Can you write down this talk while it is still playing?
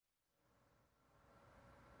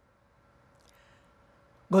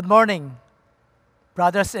Good morning,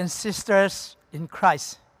 brothers and sisters in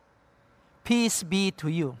Christ. Peace be to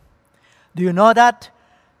you. Do you know that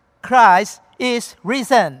Christ is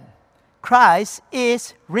risen? Christ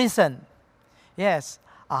is risen. Yes,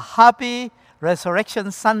 a happy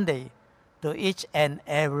Resurrection Sunday to each and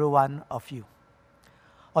every one of you.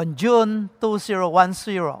 On June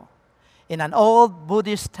 2010, in an old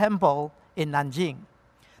Buddhist temple in Nanjing,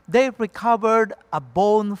 they recovered a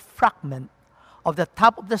bone fragment of the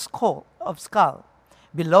top of the skull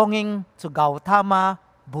belonging to Gautama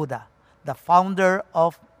Buddha, the founder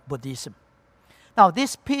of Buddhism. Now,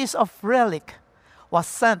 this piece of relic was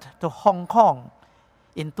sent to Hong Kong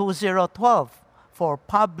in 2012 for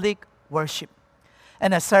public worship,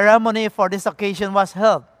 and a ceremony for this occasion was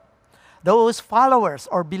held. Those followers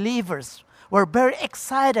or believers were very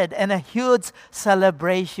excited, and a huge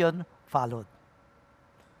celebration followed.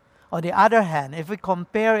 On the other hand, if we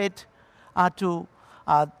compare it to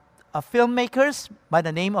filmmakers by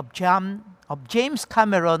the name of James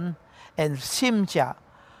Cameron and Cynthia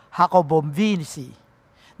Hakobomvisi,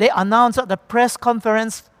 they announced at the press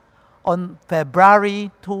conference on February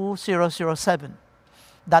 2007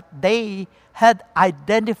 that they had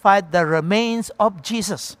identified the remains of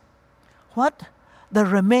Jesus. What? The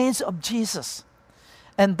remains of Jesus.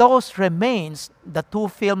 And those remains, the two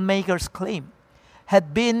filmmakers claim,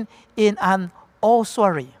 had been in an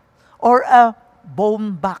ossuary, or a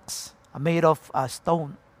bone box made of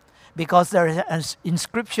stone, because there is an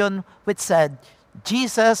inscription which said,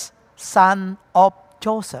 Jesus, son of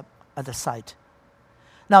Joseph, at the site.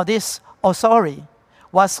 Now, this ossuary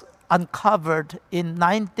was uncovered in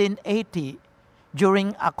 1980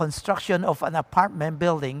 during a construction of an apartment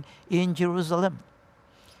building in Jerusalem.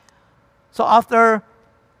 So after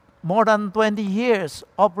more than 20 years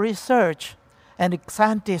of research and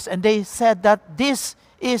scientists, and they said that this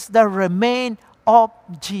is the remain of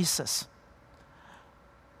Jesus.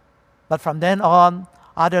 But from then on,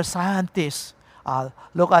 other scientists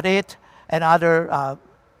look at it, and other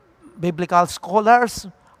biblical scholars,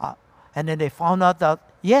 and then they found out that,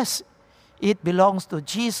 yes, it belongs to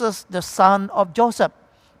Jesus, the son of Joseph,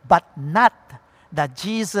 but not the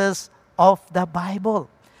Jesus of the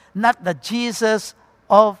Bible, not the Jesus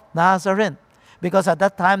of Nazareth. Because at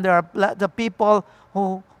that time, there are the people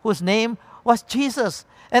whose name was Jesus,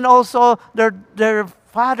 and also their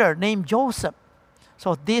father named Joseph.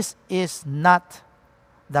 So this is not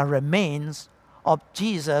the remains of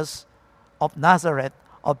Jesus of Nazareth,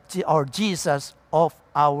 or Jesus of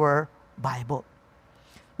our Bible.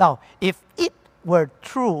 Now, if it were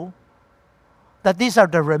true that these are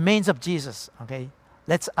the remains of Jesus, okay,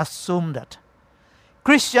 let's assume that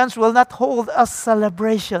Christians will not hold a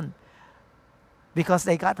celebration because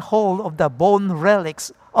they got hold of the bone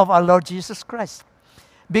relics of our Lord Jesus Christ.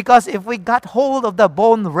 Because if we got hold of the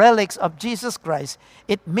bone relics of Jesus Christ,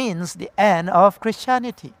 it means the end of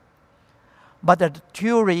Christianity. But the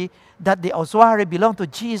theory that the ossuary belonged to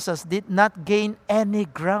Jesus did not gain any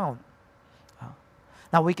ground.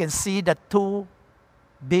 Now we can see the two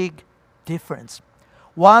big difference.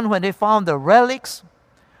 One, when they found the relics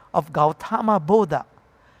of Gautama Buddha,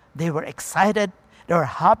 they were excited, they were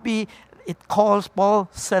happy, it calls for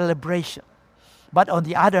celebration. But on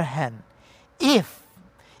the other hand, if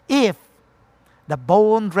the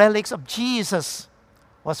bone relics of Jesus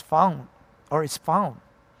was found, or is found,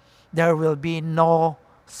 there will be no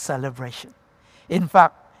celebration. In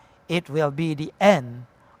fact, it will be the end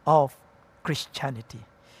of Christianity,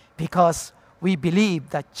 because we believe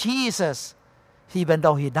that Jesus, even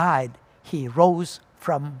though he died, he rose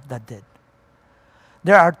from the dead.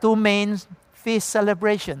 There are two main feast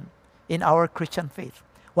celebrations in our Christian faith.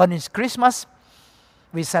 One is Christmas.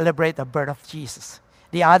 We celebrate the birth of Jesus.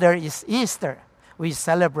 The other is Easter. We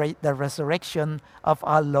celebrate the resurrection of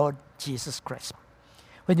our Lord Jesus Christ.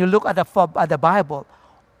 When you look at the Bible,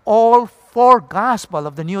 all four Gospels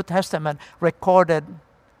of the New Testament recorded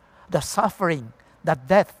the suffering, the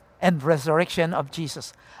death, and resurrection of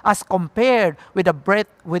Jesus, as compared with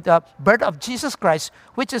the birth of Jesus Christ,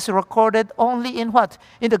 which is recorded only in what?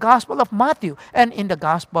 In the Gospel of Matthew and in the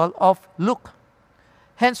Gospel of Luke.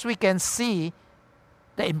 Hence, we can see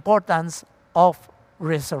the importance of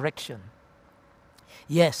resurrection.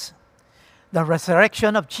 Yes, the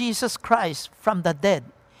resurrection of Jesus Christ from the dead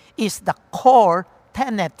is the core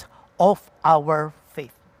tenet of our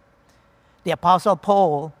faith. The Apostle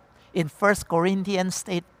Paul in 1 Corinthians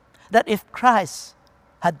states that if Christ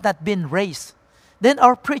had not been raised, then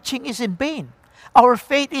our preaching is in vain, our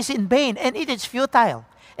faith is in vain, and it is futile,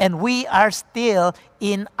 and we are still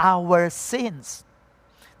in our sins.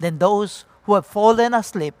 Then those who have fallen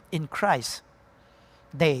asleep in Christ,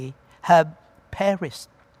 they have perished.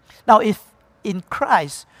 Now, if in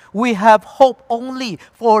Christ we have hope only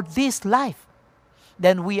for this life,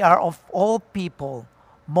 then we are of all people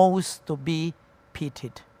most to be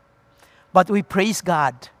pitied. But we praise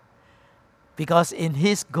God because in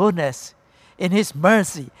His goodness, in His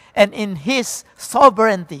mercy, and in His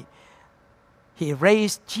sovereignty, He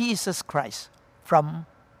raised Jesus Christ from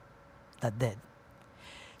the dead.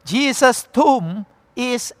 Jesus' tomb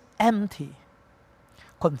is empty.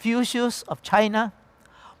 Confucius of China,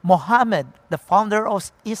 Mohammed, the founder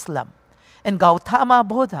of Islam, and Gautama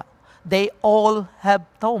Buddha, they all have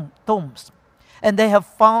tombs. And they have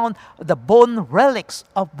found the bone relics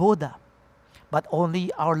of Buddha. But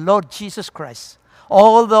only our Lord Jesus Christ,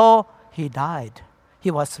 although He died, He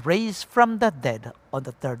was raised from the dead on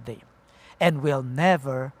the third day and will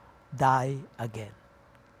never die again.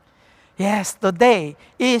 Yes, today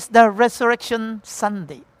is the Resurrection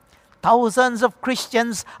Sunday. Thousands of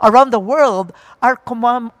Christians around the world are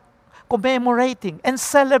commemorating and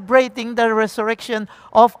celebrating the resurrection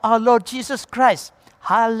of our Lord Jesus Christ.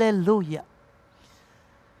 Hallelujah.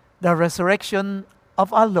 The resurrection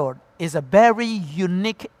of our Lord is a very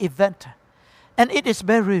unique event, and it is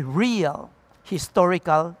very real,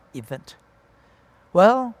 historical event.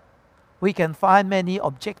 Well, we can find many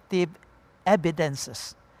objective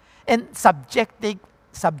evidences and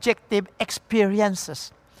subjective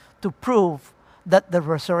experiences to prove that the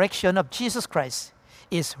resurrection of Jesus Christ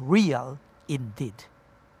is real indeed.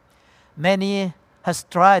 Many has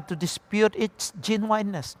tried to dispute its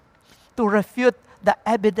genuineness, to refute the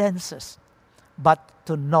evidences, but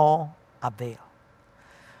to no avail.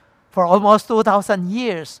 For almost 2,000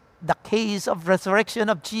 years, the case of resurrection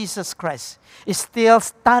of Jesus Christ is still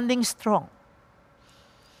standing strong.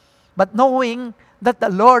 But knowing that the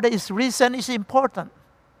Lord is risen is important,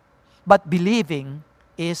 but believing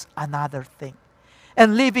is another thing.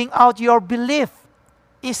 And living out your belief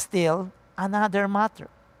is still another matter.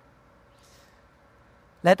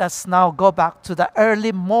 Let us now go back to the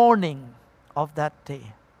early morning of that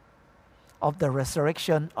day, of the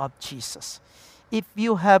resurrection of Jesus. If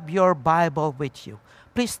you have your Bible with you,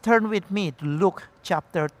 please turn with me to Luke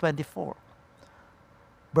chapter 24,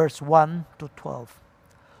 verse 1 to 12.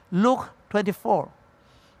 Luke 24,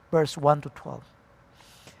 verse 1 to 12.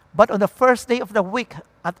 But on the first day of the week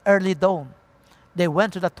at early dawn, they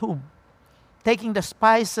went to the tomb, taking the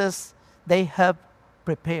spices they have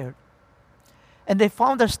prepared. And they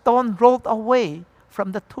found the stone rolled away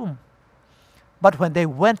from the tomb. But when they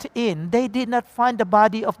went in, they did not find the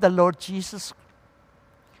body of the Lord Jesus.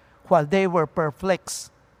 While they were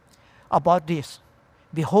perplexed about this,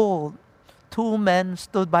 behold, two men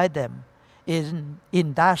stood by them in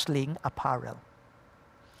dazzling apparel.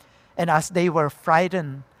 And as they were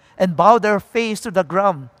frightened and bowed their face to the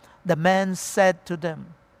ground, the man said to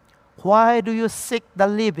them, "Why do you seek the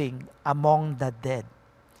living among the dead?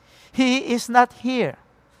 He is not here,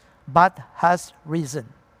 but has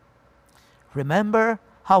risen. Remember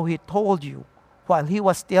how He told you while He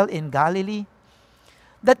was still in Galilee,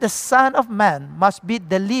 that the Son of Man must be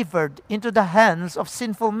delivered into the hands of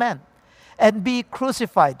sinful men and be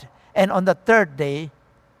crucified, and on the third day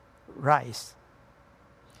rise."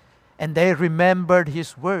 And they remembered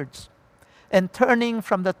His words, and turning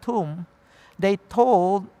from the tomb, they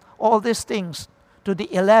told all these things to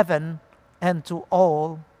the 11 and to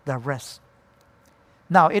all the rest.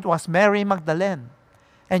 Now it was Mary Magdalene,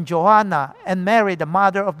 and Joanna, and Mary the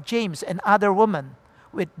mother of James, and other women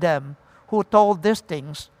with them, who told these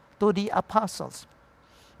things to the apostles.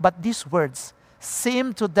 But these words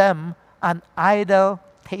seemed to them an idle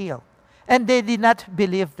tale, and they did not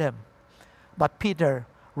believe them. But Peter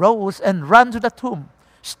rose and ran to the tomb.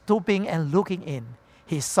 Stooping and looking in,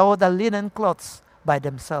 he saw the linen cloths by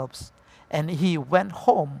themselves, and he went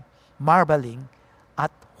home marveling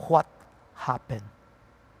at what happened.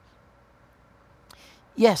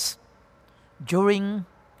 Yes, during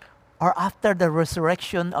or after the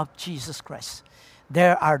resurrection of Jesus Christ,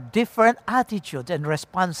 there are different attitudes and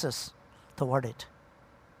responses toward it.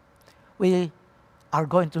 We are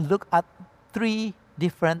going to look at three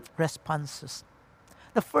different responses.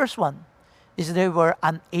 The first one is they were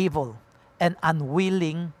unable and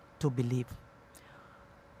unwilling to believe.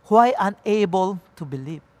 Why unable to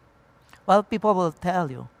believe? Well, people will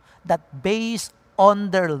tell you that based on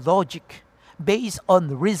their logic, based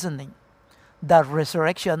on reasoning, the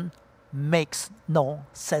resurrection makes no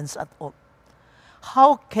sense at all.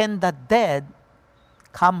 How can the dead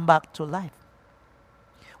come back to life?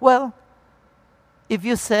 Well, if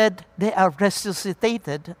you said they are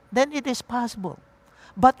resuscitated, then it is possible.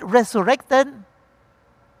 But resurrected,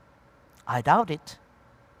 I doubt it.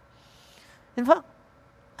 In fact,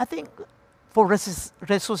 I think for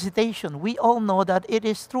resuscitation. We all know that it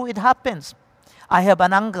is true, it happens. I have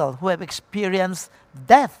an uncle who have experienced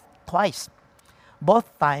death twice.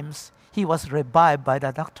 Both times, he was revived by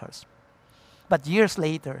the doctors. But years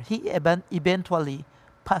later, he eventually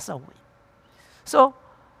passed away. So,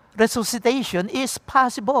 resuscitation is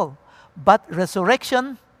possible, but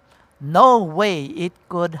resurrection, no way it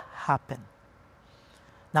could happen.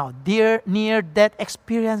 Now, near-death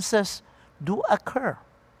experiences do occur,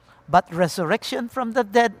 but resurrection from the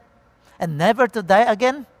dead and never to die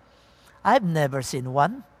again, I've never seen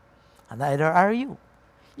one, and neither are you.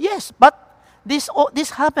 Yes, but this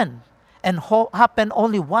happened, and happened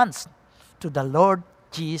only once, to the Lord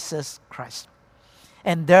Jesus Christ.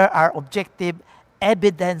 And there are objective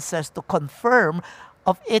evidences to confirm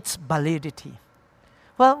of its validity.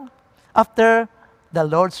 Well, after the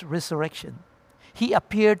Lord's resurrection, He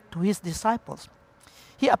appeared to His disciples.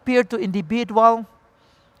 He appeared to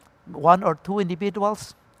one or two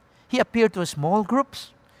individuals. He appeared to small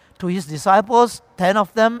groups, to His disciples, 10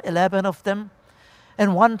 of them, 11 of them.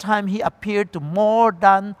 And one time He appeared to more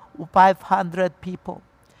than 500 people.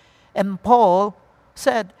 And Paul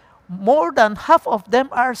said, more than half of them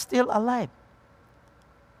are still alive.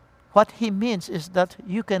 What he means is that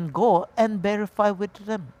you can go and verify with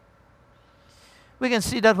them. We can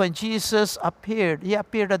see that when Jesus appeared, He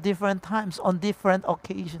appeared at different times on different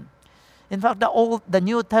occasions. In fact, the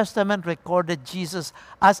New Testament recorded Jesus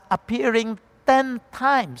as appearing 10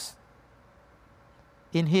 times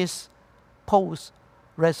in His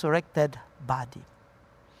post-resurrected body.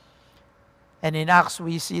 And in Acts,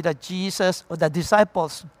 we see that Jesus, or the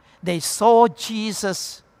disciples, they saw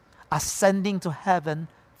Jesus ascending to heaven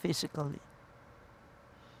physically.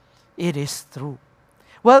 It is true.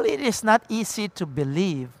 Well, it is not easy to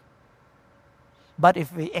believe, but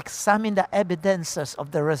if we examine the evidences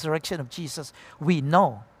of the resurrection of Jesus, we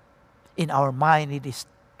know in our mind it is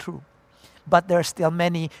true. But there are still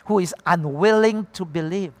many who is unwilling to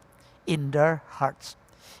believe in their hearts.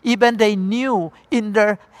 Even they knew in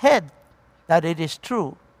their head that it is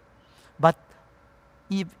true, but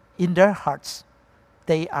in their hearts,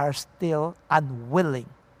 they are still unwilling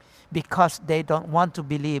because they don't want to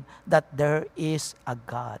believe that there is a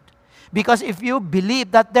God. Because if you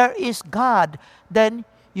believe that there is God, then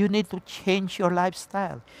you need to change your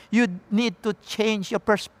lifestyle. You need to change your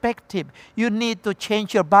perspective. You need to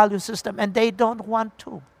change your value system, and they don't want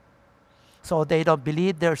to. So they don't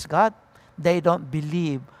believe there's God. They don't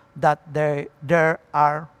believe that there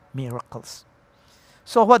are miracles.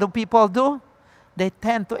 So what do people do? They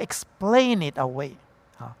tend to explain it away.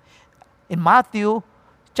 In Matthew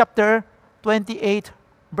chapter 28,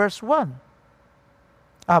 verse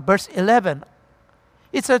 11,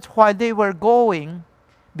 it says, while they were going,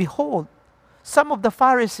 behold, some of the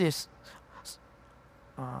Pharisees,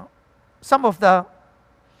 some of the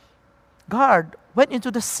guard went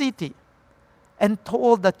into the city and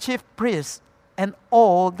told the chief priests and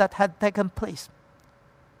all that had taken place.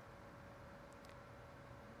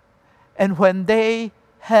 And when they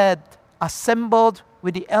had assembled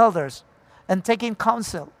with the elders and taken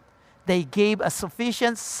counsel, they gave a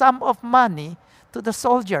sufficient sum of money to the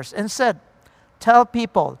soldiers and said, tell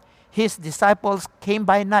people, his disciples came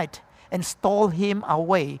by night and stole him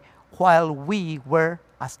away while we were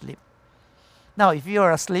asleep. Now, if you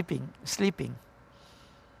are sleeping,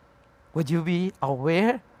 would you be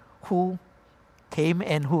aware who came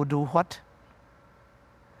and who do what?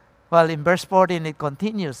 Well, in verse 14 it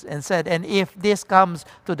continues and said, and if this comes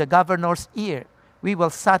to the governor's ear, we will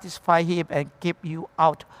satisfy him and keep you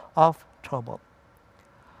out of trouble.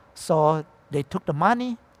 So they took the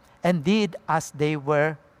money and did as they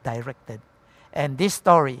were directed. And this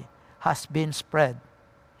story has been spread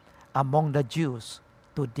among the Jews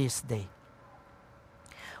to this day.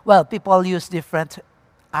 Well, people use different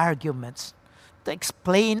arguments to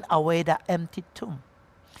explain away the empty tomb.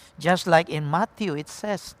 Just like in Matthew, it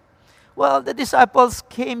says, well, the disciples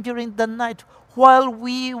came during the night while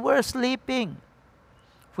we were sleeping,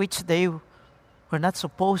 which they were not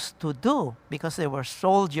supposed to do because they were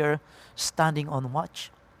soldiers standing on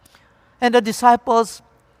watch. And the disciples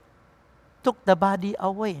took the body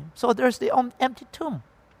away. So there's the empty tomb.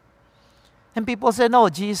 And people say, no,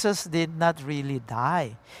 Jesus did not really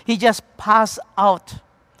die. He just passed out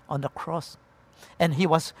on the cross. And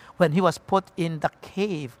when he was put in the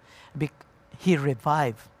cave, he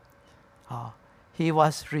revived. He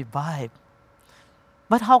was revived.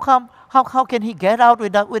 But how can he get out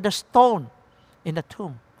with a stone in the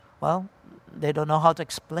tomb? Well, they don't know how to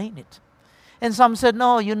explain it. And some said,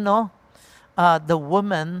 no, the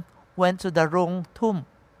woman went to the wrong tomb.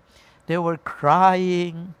 They were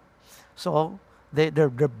crying. So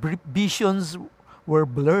Their visions were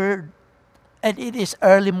blurred. And it is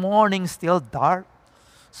early morning, still dark.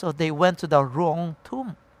 So they went to the wrong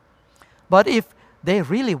tomb. But if they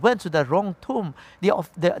really went to the wrong tomb, the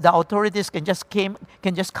authorities can just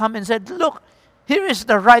come and said, look, here is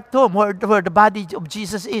the right tomb where the body of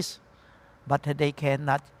Jesus is. But they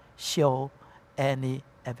cannot show any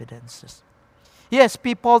evidences. Yes,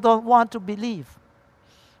 people don't want to believe.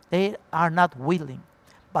 They are not willing.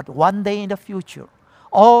 But one day in the future,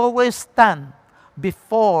 always stand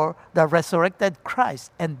before the resurrected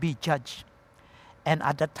Christ and be judged. And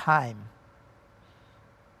at that time,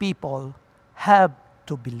 people have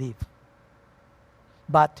to believe.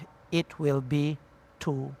 But it will be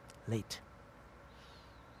too late.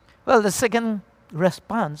 Well, the second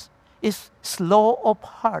response is slow of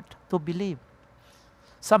heart to believe.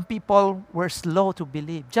 Some people were slow to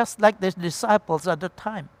believe, just like the disciples at the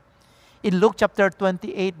time. In Luke chapter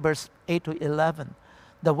 28, verse 8 to 11,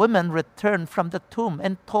 the women returned from the tomb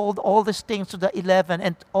and told all these things to the 11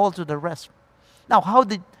 and all to the rest. Now, how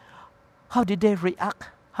did they react?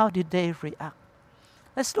 How did they react?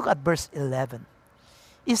 Let's look at verse 11.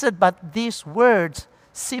 He said, but these words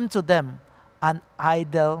seemed to them an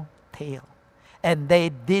idle tale, and they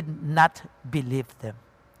did not believe them.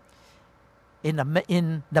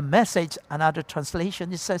 In the Message, another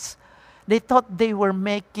translation, it says, they thought they were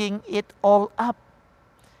making it all up.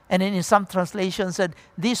 And then in some translations said,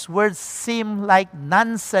 these words seem like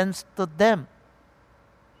nonsense to them.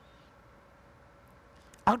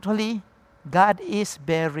 Actually, God is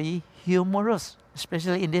very humorous,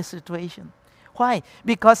 especially in this situation. Why?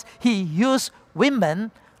 Because He used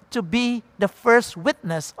women to be the first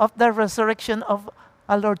witness of the resurrection of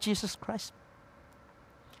our Lord Jesus Christ.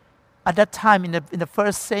 At that time, in the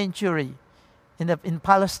first century, in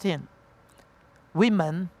Palestine,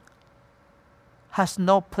 women has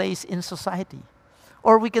no place in society.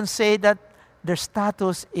 Or we can say that their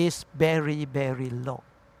status is very, very low.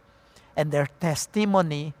 And their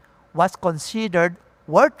testimony was considered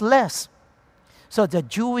worthless. So the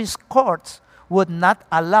Jewish courts would not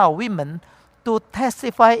allow women to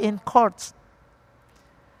testify in courts.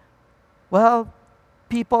 Well,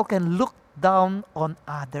 people can look down on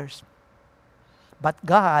others. But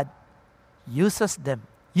God uses them,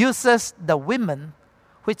 uses the women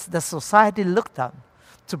which the society looked on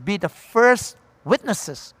to be the first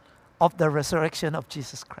witnesses of the resurrection of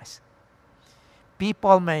Jesus Christ.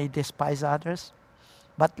 People may despise others,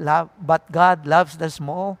 but God loves the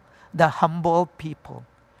small, the humble people.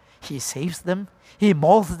 He saves them, He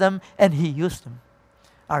molds them, and He uses them.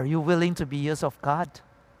 Are you willing to be used of God?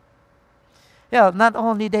 Yeah, not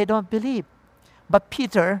only they don't believe, but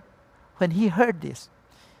Peter, when he heard this,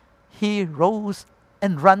 he rose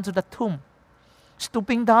and ran to the tomb.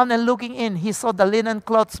 Stooping down and looking in, he saw the linen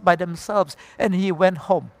cloths by themselves, and he went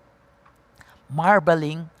home,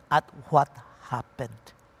 marveling at what happened.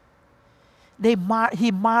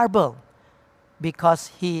 He marveled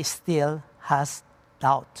because he still has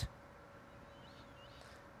doubt.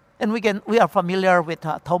 And we are familiar with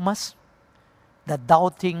Thomas, the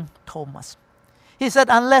doubting Thomas. He said,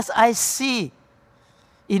 unless I see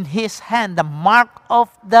in his hand the mark of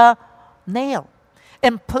the nail,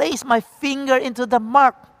 and place my finger into the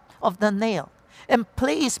mark of the nail, and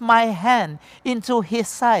place my hand into his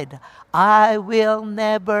side, I will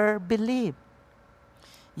never believe.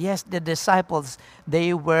 Yes, the disciples,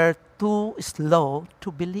 they were too slow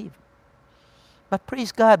to believe. But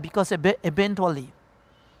praise God, because eventually,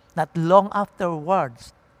 not long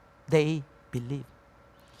afterwards, they believed.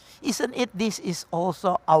 Isn't it this is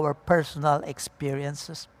also our personal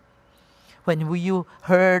experiences? When you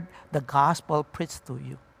heard the gospel preached to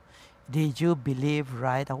you, did you believe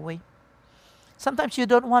right away? Sometimes you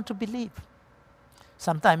don't want to believe.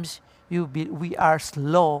 Sometimes we are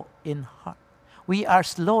slow in heart. We are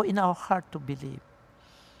slow in our heart to believe.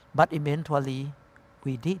 But eventually,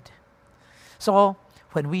 we did. So,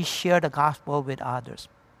 when we share the gospel with others,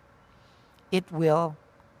 it will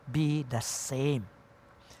be the same.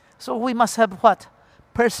 So we must have what?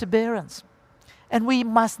 Perseverance. And we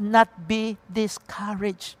must not be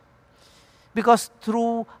discouraged. Because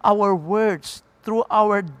through our words, through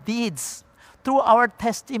our deeds, through our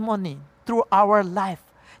testimony, through our life,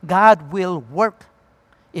 God will work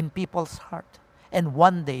in people's heart. And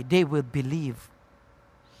one day they will believe.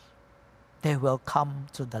 They will come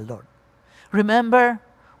to the Lord. Remember,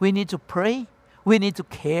 we need to pray, we need to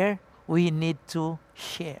care, we need to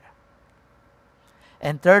share.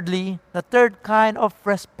 And thirdly, the third kind of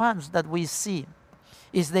response that we see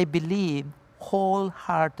is they believe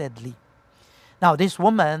wholeheartedly. Now, this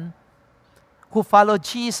woman who followed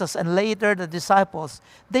Jesus and later the disciples,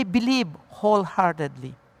 they believed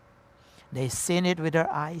wholeheartedly. They seen it with their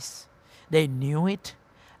eyes. They knew it.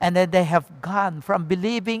 And then they have gone from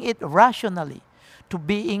believing it rationally to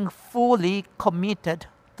being fully committed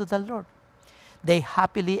to the Lord. They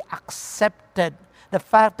happily accepted the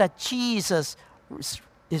fact that Jesus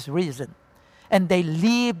is risen. And they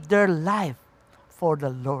lived their life for the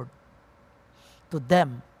Lord. To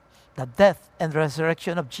them, the death and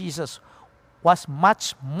resurrection of Jesus was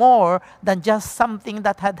much more than just something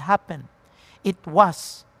that had happened. It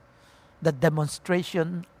was the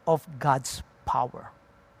demonstration of God's power.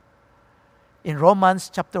 In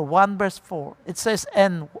Romans chapter 1 verse 4, it says,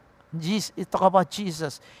 and it talks about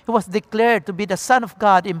Jesus. He was declared to be the Son of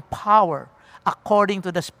God in power according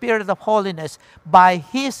to the Spirit of holiness by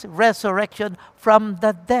His resurrection from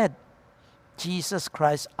the dead. Jesus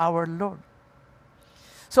Christ our Lord.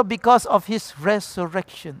 So because of His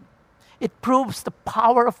resurrection, it proves the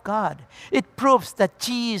power of God. It proves that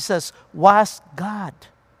Jesus was God.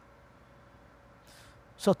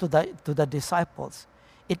 So to the disciples,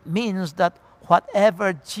 it means that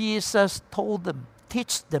whatever Jesus told them,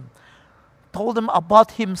 told them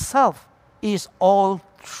about Himself is all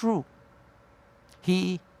true.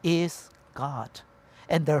 He is God.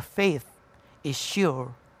 And their faith is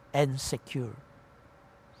sure and secure.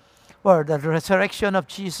 Well, the resurrection of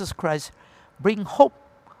Jesus Christ brings hope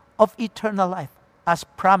of eternal life as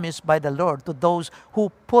promised by the Lord to those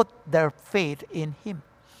who put their faith in Him.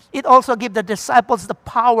 It also gives the disciples the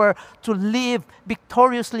power to live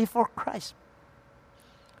victoriously for Christ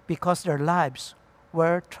because their lives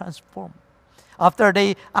were transformed. After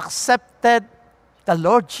they accepted the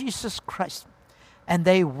Lord Jesus Christ and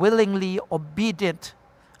they willingly obedient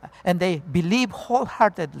and they believe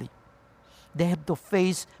wholeheartedly, they had to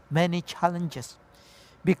face many challenges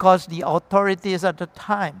because the authorities at the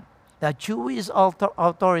time, the Jewish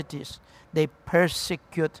authorities, they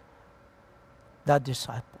persecute the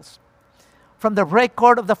disciples. From the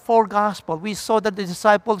record of the four Gospels, we saw that the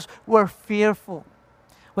disciples were fearful.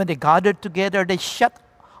 When they gathered together, they shut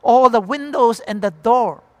all the windows and the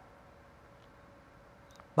door.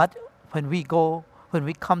 But when we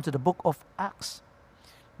come to the book of Acts,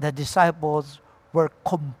 the disciples were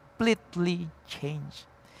completely changed.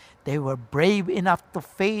 They were brave enough to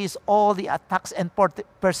face all the attacks and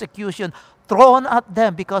persecution thrown at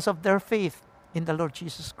them because of their faith in the Lord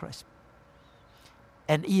Jesus Christ.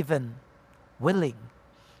 And even willing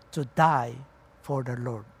to die for the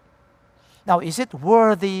Lord. Now, is it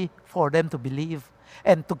worthy for them to believe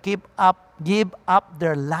and to give up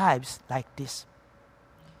their lives like this?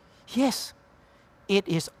 Yes, it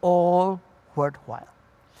is all worthwhile.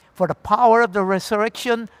 For the power of the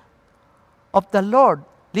resurrection of the Lord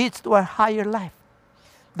leads to a higher life.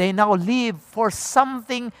 They now live for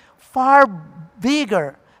something far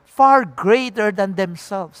bigger, far greater than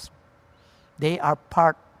themselves. They are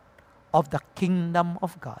part of the kingdom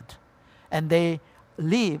of God. And they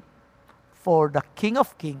live for the King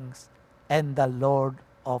of Kings and the Lord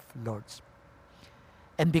of Lords.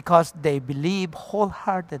 And because they believe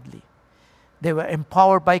wholeheartedly, they were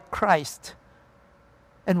empowered by Christ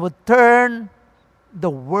and would turn the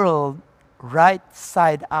world right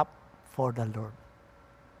side up for the Lord.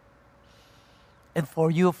 And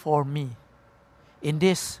for you, for me, in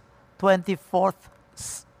this 21st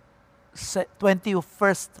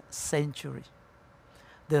century,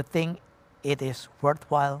 do you think it is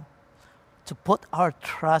worthwhile to put our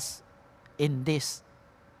trust in this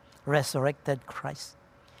resurrected Christ?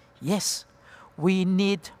 Yes, we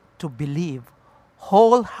need to believe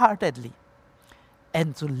wholeheartedly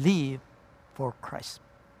and to live for Christ.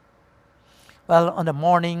 Well, on the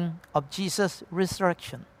morning of Jesus'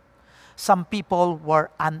 resurrection, some people were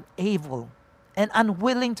unable and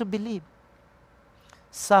unwilling to believe.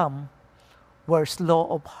 Some were slow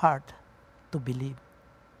of heart to believe.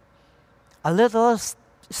 A little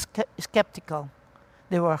skeptical.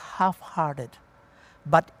 They were half-hearted.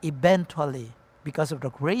 But eventually, because of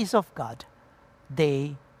the grace of God,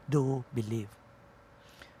 they do believe.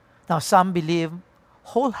 Now, some believe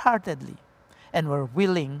wholeheartedly and were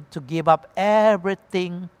willing to give up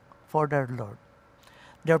everything for their Lord.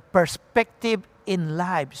 Their perspective in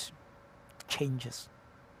lives changes.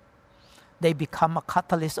 They become a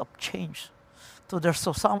catalyst of change to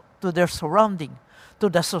their surrounding, to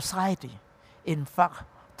the society, in fact,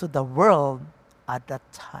 to the world at that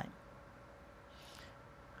time.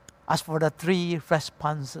 As for the three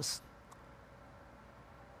responses,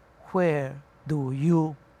 where do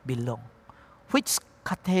you belong? Which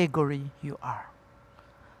category you are?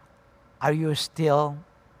 Are you still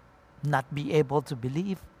not be able to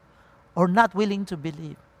believe or not willing to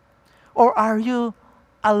believe? Or are you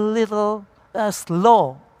a little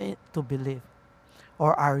slow to believe?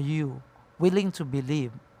 Or are you willing to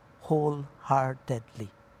believe wholeheartedly?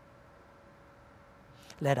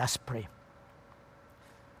 Let us pray.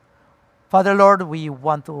 Father, Lord, we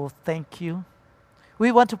want to thank you.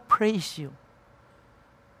 We want to praise you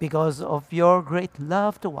because of your great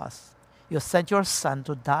love to us. You sent your Son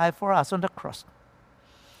to die for us on the cross.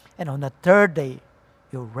 And on the third day,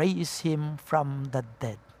 you raised him from the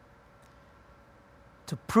dead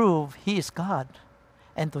to prove he is God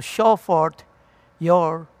and to show forth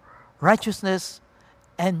your righteousness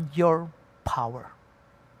and your power.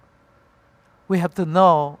 We have to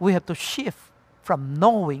know, we have to shift from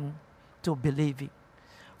knowing to believing,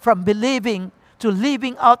 from believing to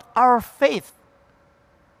living out our faith.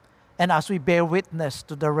 And as we bear witness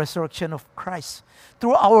to the resurrection of Christ,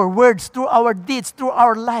 through our words, through our deeds, through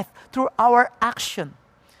our life, through our action,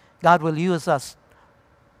 God will use us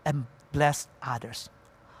and bless others.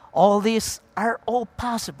 All these are all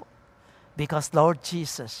possible because, Lord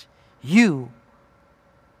Jesus, you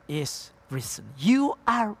is risen. You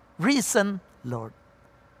are risen, Lord.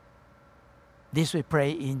 This we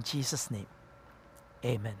pray in Jesus' name.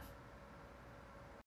 Amen.